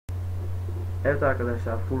Evet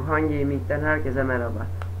arkadaşlar, Furhan Gaming'den herkese merhaba.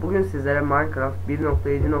 Bugün sizlere Minecraft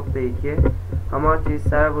 1.7.2 Hamachili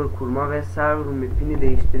Server Kurma ve Server Map'ini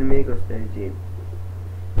değiştirmeyi göstereceğim.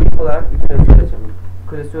 İlk olarak bir klasör açalım.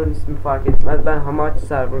 Klasörün ismi fark etmez. Ben Hamachili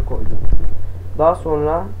Server koydum. Daha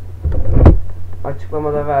sonra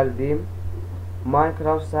açıklamada verdiğim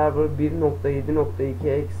Minecraft Server 1.7.2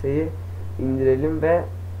 ekseyi indirelim ve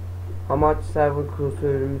Hamachili Server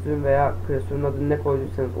klasörümüzün veya klasörün adını ne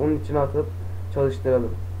koyduysanız onun içine atıp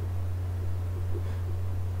çalıştıralım.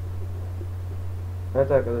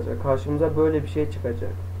 Evet arkadaşlar, karşımıza böyle bir şey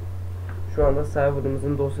çıkacak. Şu anda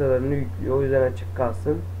serverımızın dosyalarını yüklüyor, o yüzden açık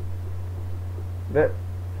kalsın. Ve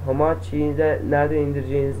Hamachili'yi de nereden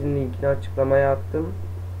indireceğinizin linkini açıklamaya attım.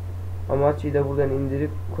 Hamachili'yi de buradan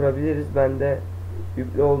indirip kurabiliriz. Ben de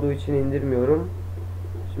yüklü olduğu için indirmiyorum.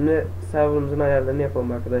 Şimdi serverımızın ayarlarını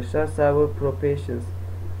yapalım arkadaşlar. Server Properties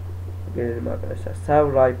gelelim arkadaşlar.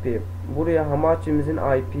 Server IP. Buraya Hamachili'mizin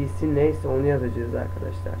IP'si neyse onu yazacağız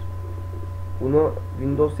arkadaşlar. Bunu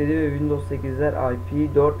Windows 7 ve Windows 8'ler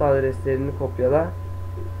IP4 adreslerini kopyala.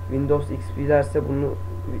 Windows XP'lerse bunu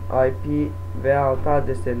IP ve 6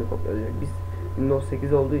 adreslerini kopyalayacak. Biz Windows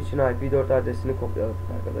 8 olduğu için IP4 adresini kopyaladık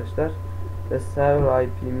arkadaşlar. Ve server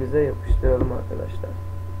IP'mize yapıştıralım arkadaşlar.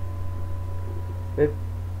 Ve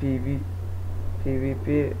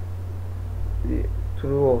PvP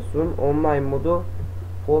true olsun. Online modu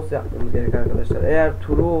false yapmamız gerek arkadaşlar. Eğer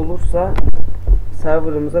true olursa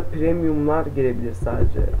serverımıza premiumlar girebilir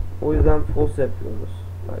sadece. O yüzden false yapıyoruz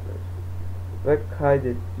arkadaşlar. Ve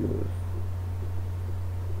kaydet diyoruz.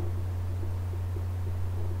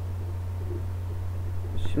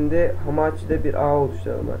 Şimdi Hamachi'de bir ağ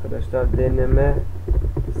oluşturalım arkadaşlar. Deneme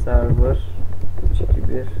server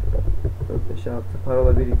 321 456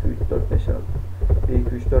 parola 1 2 3 4 5 6 1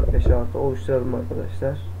 2 3 4 5 6 oluşturalım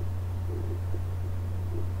arkadaşlar.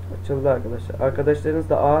 Açıldı arkadaşlar. Arkadaşlarınız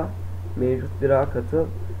da ağ mevcut bir ağ katıl.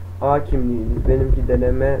 Ağ kimliğiniz benimki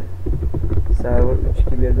deneme server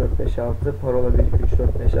 321 4 5 6 parola 1 2 3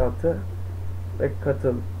 4 5 6 ve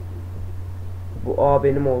katıl. Bu ağ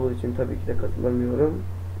benim olduğu için tabii ki de katılamıyorum.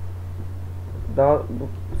 Daha bu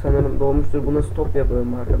sanırım dolmuştur. Buna stop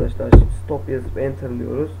yapalım arkadaşlar. Şimdi stop yazıp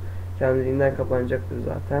enter'lıyoruz. Kendiliğinden kapanacaktır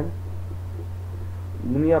zaten.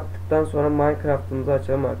 Bunu yaptıktan sonra Minecraft'ımızı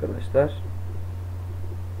açalım arkadaşlar.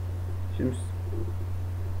 Şimdi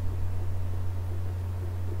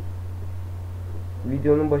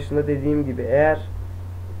videonun başında dediğim gibi eğer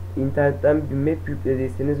internetten bir map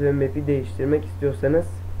yüklediyseniz ve map'i değiştirmek istiyorsanız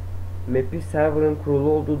map'i server'ın kurulu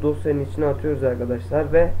olduğu dosyanın içine atıyoruz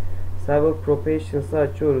arkadaşlar ve server propertions'ı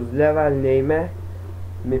açıyoruz. Level name'e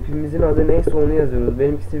map'imizin adı neyse onu yazıyoruz.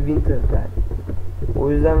 Benimkisi Winterfell.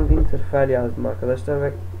 O yüzden Winterfell yazdım arkadaşlar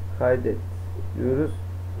ve kaydet diyoruz.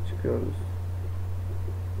 Çıkıyoruz.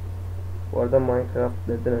 Bu arada Minecraft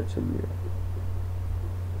neden açılmıyor?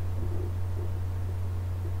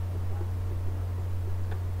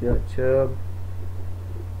 Açıl.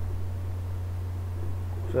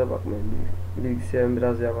 Kusura bakmayın. Bilgisayarım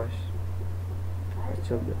biraz yavaş.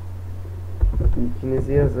 Açıldı.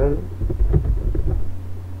 İlkinizi yazın.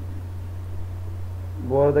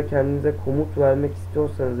 Bu arada kendinize komut vermek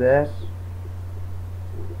istiyorsanız eğer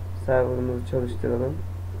serverımızı çalıştıralım.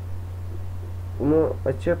 Bunu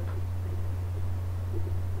açıp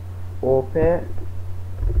OP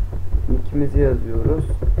nickimizi yazıyoruz.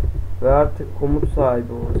 Ve artık komut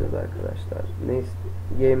sahibi olacağız arkadaşlar. Neyse,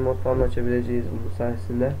 game mode falan açabileceğiz bunun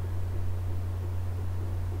sayesinde.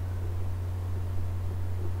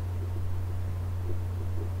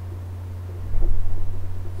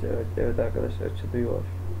 Evet arkadaşlar, açılıyor.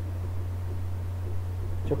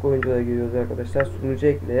 Çok oyunculara giriyoruz arkadaşlar. Sunucu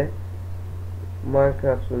ekle.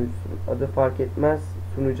 Minecraft sunucusu adı fark etmez.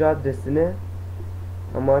 Sunucu adresini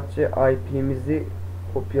Hamachi IP'mizi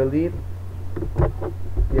kopyalayıp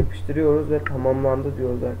yapıştırıyoruz ve tamamlandı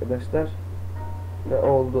diyoruz arkadaşlar. Ve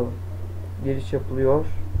oldu. Giriş yapılıyor.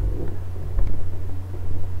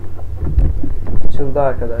 Açıldı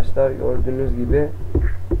arkadaşlar, gördüğünüz gibi.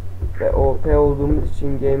 Ve OP olduğumuz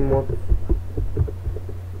için game mode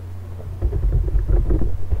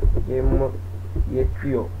yetki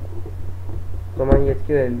yok. O zaman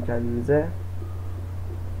yetki verelim kendimize.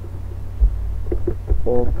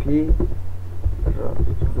 OP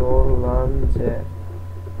Razorlance.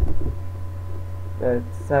 Evet,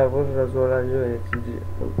 server Razorlance yönetici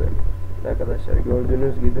yapıldı. Arkadaşlar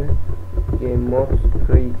gördüğünüz gibi game mode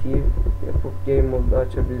creative yapıp game mode'da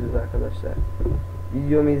açabiliriz arkadaşlar.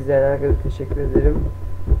 Videomu izleyen herkese teşekkür ederim.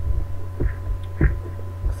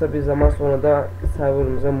 Kısa bir zaman sonra da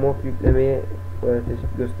serverımıza mod yüklemeyi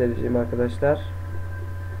göstereceğim arkadaşlar.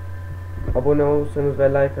 Abone olursanız ve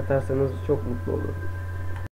like atarsanız çok mutlu olurum.